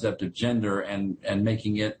the concept of gender and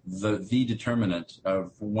making it the determinant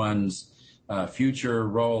of one's future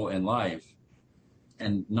role in life,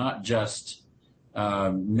 and not just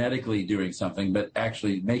medically doing something, but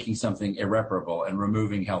actually making something irreparable and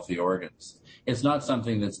removing healthy organs. It's not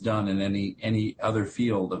something that's done in any other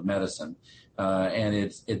field of medicine, and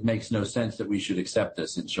it makes no sense that we should accept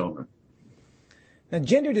this in children. Now,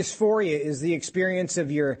 gender dysphoria is the experience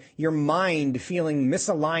of your mind feeling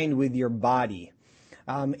misaligned with your body.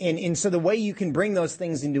 And so the way you can bring those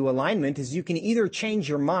things into alignment is you can either change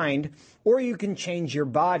your mind or you can change your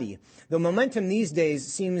body. The momentum these days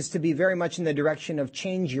seems to be very much in the direction of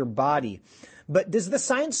change your body. But does the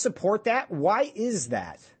science support that? Why is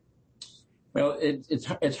that? Well,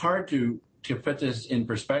 it's hard to put this in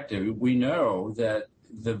perspective. We know that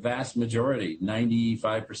the vast majority,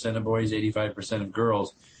 95% of boys, 85% of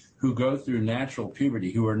girls who go through natural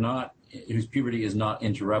puberty, whose puberty is not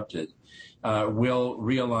interrupted, will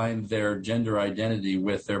realign their gender identity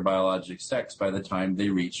with their biologic sex by the time they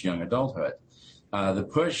reach young adulthood. The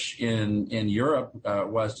push in Europe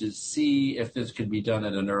was to see if this could be done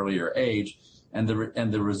at an earlier age, and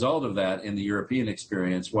the result of that in the European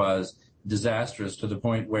experience was disastrous, to the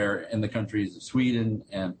point where in the countries of Sweden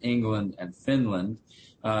and England and Finland,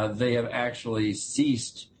 they have actually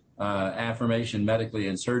ceased affirmation medically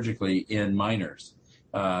and surgically in minors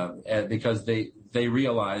because they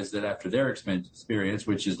realized that after their experience,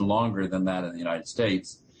 which is longer than that in the United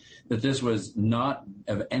States, that this was not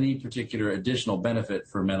of any particular additional benefit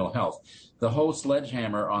for mental health. The whole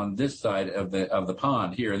sledgehammer on this side of the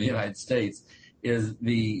pond here in the United States is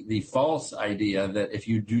the false idea that if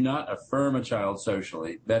you do not affirm a child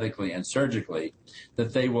socially, medically, and surgically,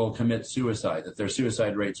 that they will commit suicide, that their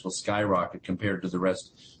suicide rates will skyrocket compared to the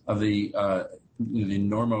rest of the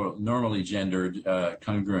normally gendered,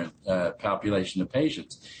 congruent population of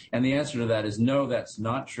patients. And the answer to that is no, that's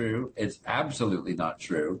not true. It's absolutely not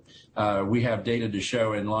true. We have data to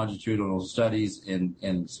show in longitudinal studies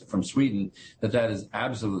from Sweden that is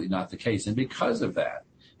absolutely not the case. And because of that,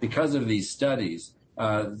 because of these studies,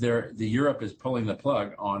 Europe is pulling the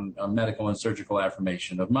plug on medical and surgical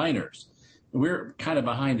affirmation of minors. We're kind of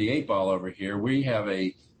behind the eight ball over here. We have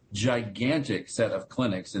a gigantic set of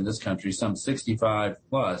clinics in this country, some 65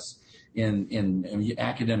 plus, in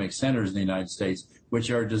academic centers in the United States, which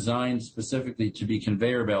are designed specifically to be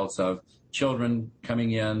conveyor belts of children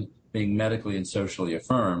coming in, being medically and socially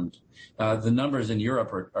affirmed. The numbers in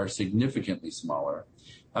Europe are significantly smaller.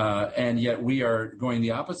 And yet we are going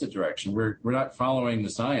the opposite direction. We're not following the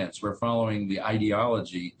science. We're following the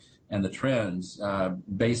ideology and the trends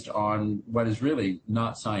based on what is really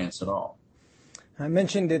not science at all. I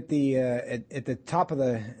mentioned at the top of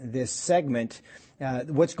this segment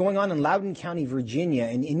what's going on in Loudoun County, Virginia,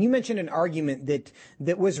 and you mentioned an argument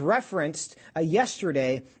that was referenced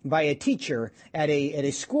yesterday by a teacher at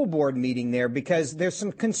a school board meeting there, because there's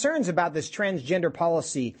some concerns about this transgender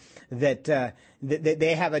policy that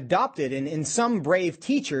they have adopted, and some brave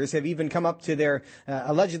teachers have even come up to their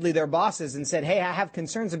allegedly their bosses and said, "Hey, I have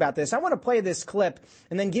concerns about this." I want to play this clip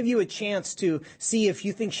and then give you a chance to see if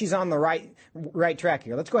you think she's on the right track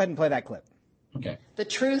here. Let's go ahead and play that clip. Okay. The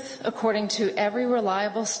truth, according to every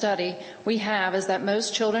reliable study we have, is that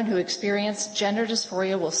most children who experience gender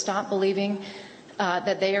dysphoria will stop believing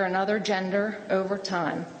that they are another gender over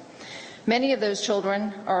time. Many of those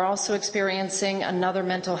children are also experiencing another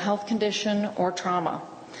mental health condition or trauma.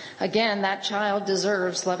 Again, that child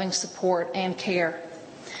deserves loving support and care.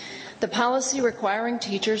 The policy requiring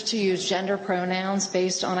teachers to use gender pronouns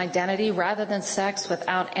based on identity rather than sex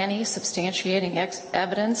without any substantiating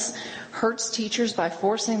evidence hurts teachers by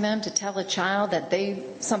forcing them to tell a child that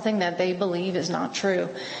something that they believe is not true.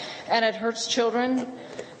 And it hurts children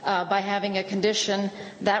by having a condition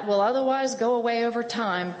that will otherwise go away over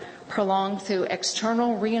time, prolonged through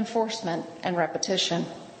external reinforcement and repetition.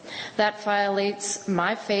 That violates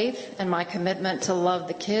my faith and my commitment to love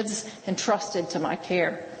the kids entrusted to my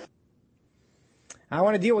care. I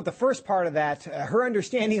want to deal with the first part of that, her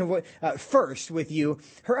understanding of what, first with you,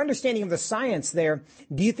 her understanding of the science there.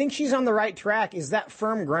 Do you think she's on the right track? Is that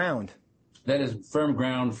firm ground? That is firm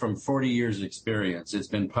ground from 40 years experience. It's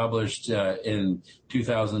been published in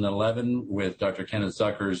 2011 with Dr. Kenneth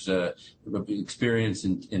Zucker's experience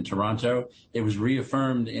in Toronto. It was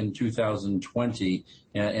reaffirmed in 2020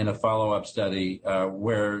 in a follow-up study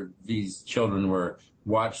where these children were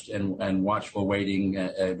watched and watchful waiting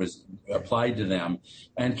was applied to them,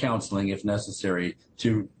 and counseling if necessary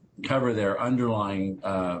to cover their underlying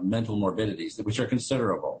mental morbidities, which are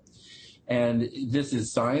considerable. And this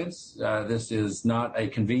is science. This is not a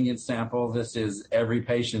convenience sample. This is every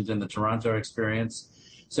patient in the Toronto experience.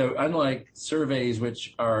 So unlike surveys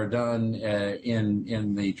which are done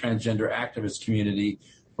in the transgender activist community,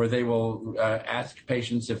 where they will ask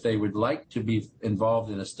patients if they would like to be involved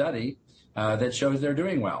in a study, that shows they're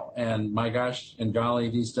doing well. And my gosh and golly,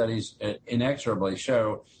 these studies inexorably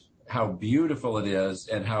show how beautiful it is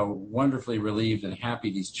and how wonderfully relieved and happy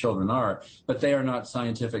these children are. But they are not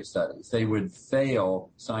scientific studies. They would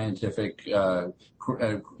fail scientific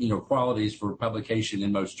qualities for publication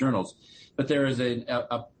in most journals. But there is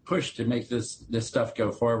a push to make this stuff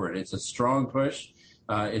go forward. It's a strong push.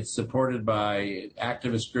 It's supported by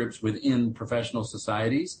activist groups within professional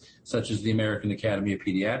societies, such as the American Academy of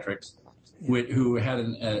Pediatrics, who had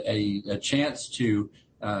a chance to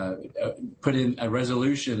put in a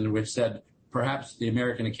resolution which said perhaps the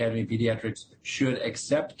American Academy of Pediatrics should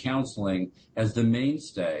accept counseling as the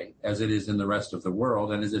mainstay, as it is in the rest of the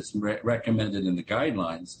world, and as it's recommended in the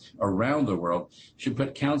guidelines around the world, should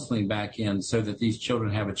put counseling back in so that these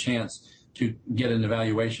children have a chance to get an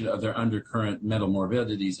evaluation of their undercurrent mental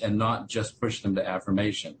morbidities and not just push them to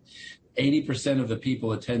affirmation. 80% of the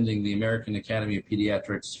people attending the American Academy of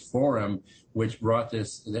Pediatrics forum, which brought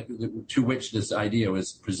this, to which this idea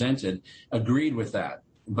was presented, agreed with that.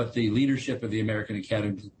 But the leadership of the American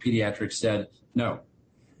Academy of Pediatrics said, no,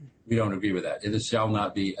 we don't agree with that. It shall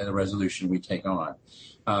not be a resolution we take on.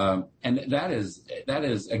 And that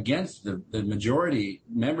is against the majority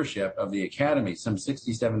membership of the Academy. Some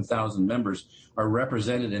 67,000 members are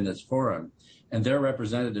represented in this forum. And their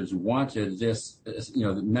representatives wanted this,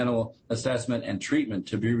 the mental assessment and treatment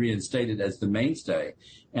to be reinstated as the mainstay.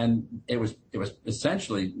 And it was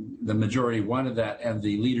essentially the majority wanted that, and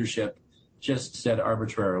the leadership just said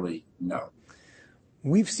arbitrarily no.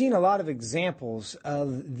 We've seen a lot of examples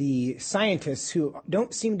of the scientists who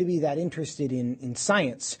don't seem to be that interested in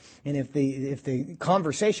science. And if the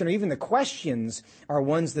conversation or even the questions are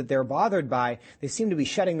ones that they're bothered by, they seem to be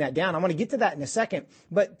shutting that down. I want to get to that in a second.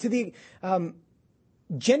 But to the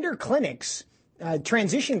gender clinics,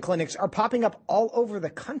 transition clinics are popping up all over the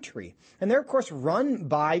country. And they're, of course, run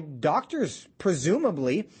by doctors,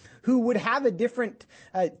 presumably, who would have a different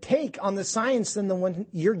take on the science than the one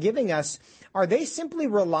you're giving us. Are they simply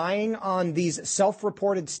relying on these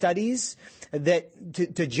self-reported studies that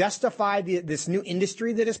to justify this new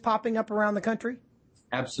industry that is popping up around the country?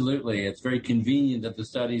 Absolutely. It's very convenient that the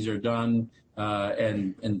studies are done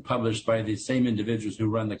and published by the same individuals who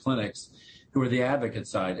run the clinics, who are the advocate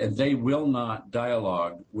side, and they will not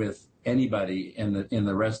dialogue with anybody in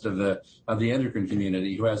the rest of the endocrine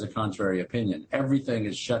community who has a contrary opinion. Everything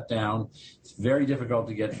is shut down. It's very difficult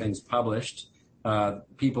to get things published.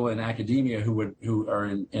 People in academia who are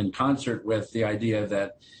in concert with the idea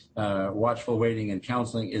that watchful waiting and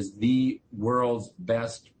counseling is the world's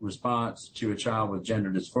best response to a child with gender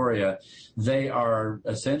dysphoria, they are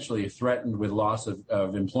essentially threatened with loss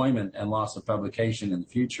of employment and loss of publication in the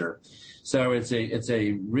future. So it's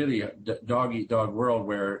a really dog-eat-dog world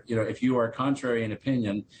where, if you are contrary in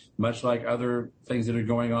opinion, much like other things that are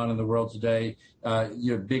going on in the world today,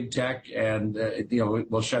 big tech and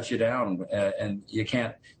will shut you down, and you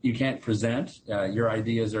can't present. Your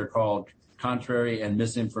ideas are called contrary and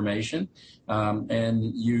misinformation, and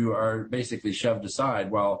you are basically shoved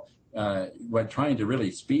aside while trying to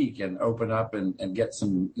really speak and open up and get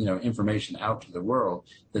some information out to the world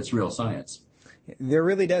that's real science. There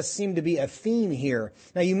really does seem to be a theme here.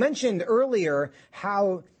 Now, you mentioned earlier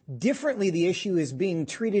how differently the issue is being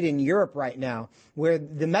treated in Europe right now, where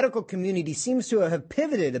the medical community seems to have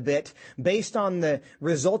pivoted a bit based on the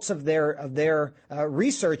results of their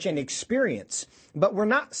research and experience. But we're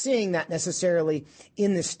not seeing that necessarily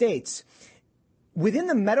in the States. Within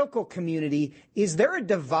the medical community, is there a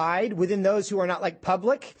divide within those who are not like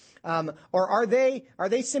public, or are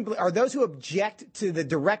those who object to the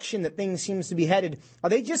direction that things seems to be headed, are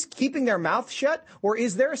they just keeping their mouth shut, or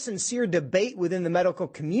is there a sincere debate within the medical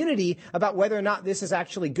community about whether or not this is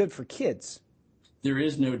actually good for kids? There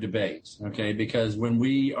is no debate, okay, because when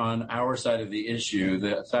we, on our side of the issue,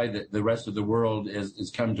 the side that the rest of the world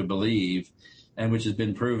is come to believe, and which has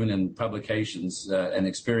been proven in publications and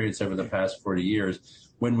experience over the past 40 years,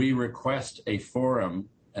 when we request a forum,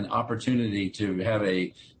 an opportunity to have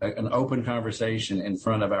an open conversation in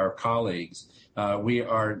front of our colleagues, we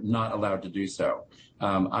are not allowed to do so.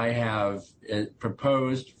 I have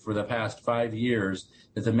proposed for the past 5 years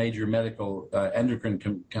that the major medical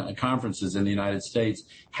endocrine conferences in the United States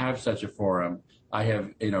have such a forum. I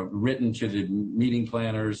have written to the meeting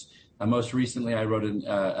planners. Most recently, I wrote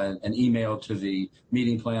an email to the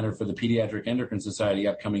meeting planner for the Pediatric Endocrine Society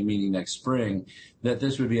upcoming meeting next spring, that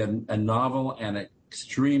this would be a novel and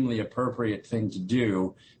extremely appropriate thing to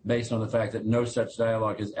do based on the fact that no such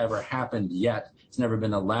dialogue has ever happened yet. It's never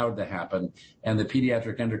been allowed to happen. And the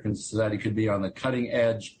Pediatric Endocrine Society could be on the cutting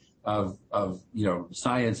edge of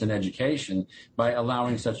science and education by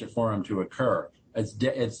allowing such a forum to occur. It's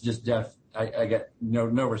just I get no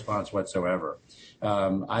response whatsoever.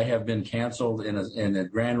 I have been canceled in the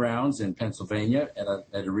grand rounds in Pennsylvania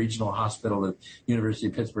at a regional hospital at University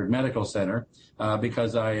of Pittsburgh Medical Center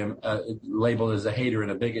because I am labeled as a hater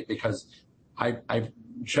and a bigot because I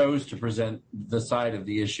chose to present the side of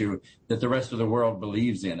the issue that the rest of the world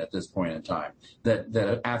believes in at this point in time,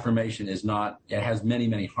 that affirmation is not, it has many,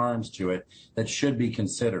 many harms to it that should be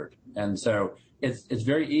considered. And so it's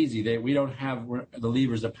very easy. We don't have the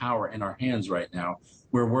levers of power in our hands right now.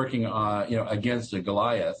 We're working against a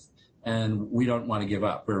Goliath, and we don't want to give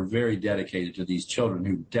up. We're very dedicated to these children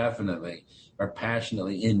who definitely are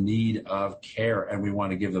passionately in need of care, and we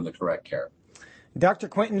want to give them the correct care. Dr.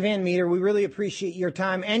 Quentin Van Meter, we really appreciate your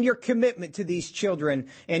time and your commitment to these children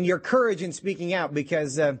and your courage in speaking out,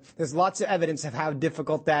 because there's lots of evidence of how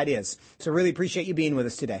difficult that is. So really appreciate you being with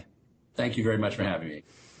us today. Thank you very much for having me.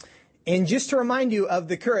 And just to remind you of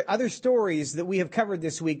the other stories that we have covered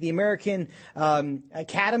this week, the American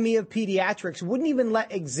Academy of Pediatrics wouldn't even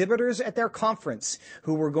let exhibitors at their conference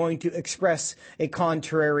who were going to express a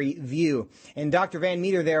contrary view. And Dr. Van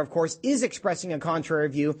Meter there, of course, is expressing a contrary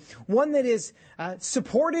view, one that is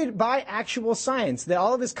supported by actual science, that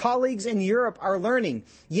all of his colleagues in Europe are learning.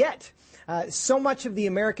 Yet, so much of the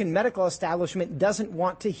American medical establishment doesn't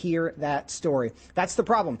want to hear that story. That's the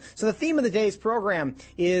problem. So the theme of the day's program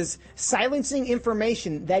is silencing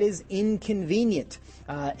information that is inconvenient.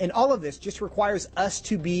 And all of this just requires us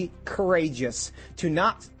to be courageous, to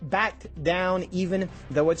not back down even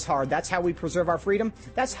though it's hard. That's how we preserve our freedom.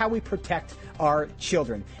 That's how we protect our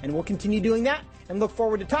children. And we'll continue doing that and look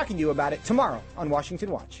forward to talking to you about it tomorrow on Washington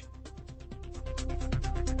Watch.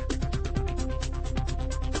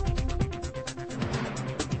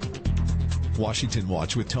 Washington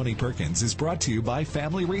Watch with Tony Perkins is brought to you by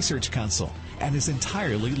Family Research Council and is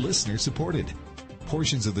entirely listener-supported.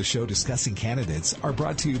 Portions of the show discussing candidates are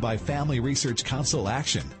brought to you by Family Research Council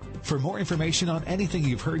Action. For more information on anything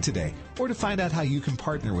you've heard today, or to find out how you can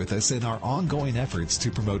partner with us in our ongoing efforts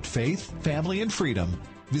to promote faith, family, and freedom,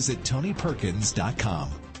 visit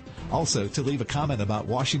TonyPerkins.com. Also, to leave a comment about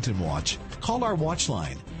Washington Watch, call our watch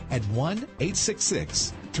line at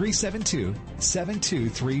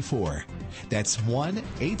 1-866-372-7234. That's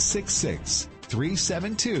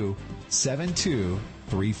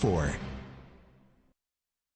 1-866-372-7234.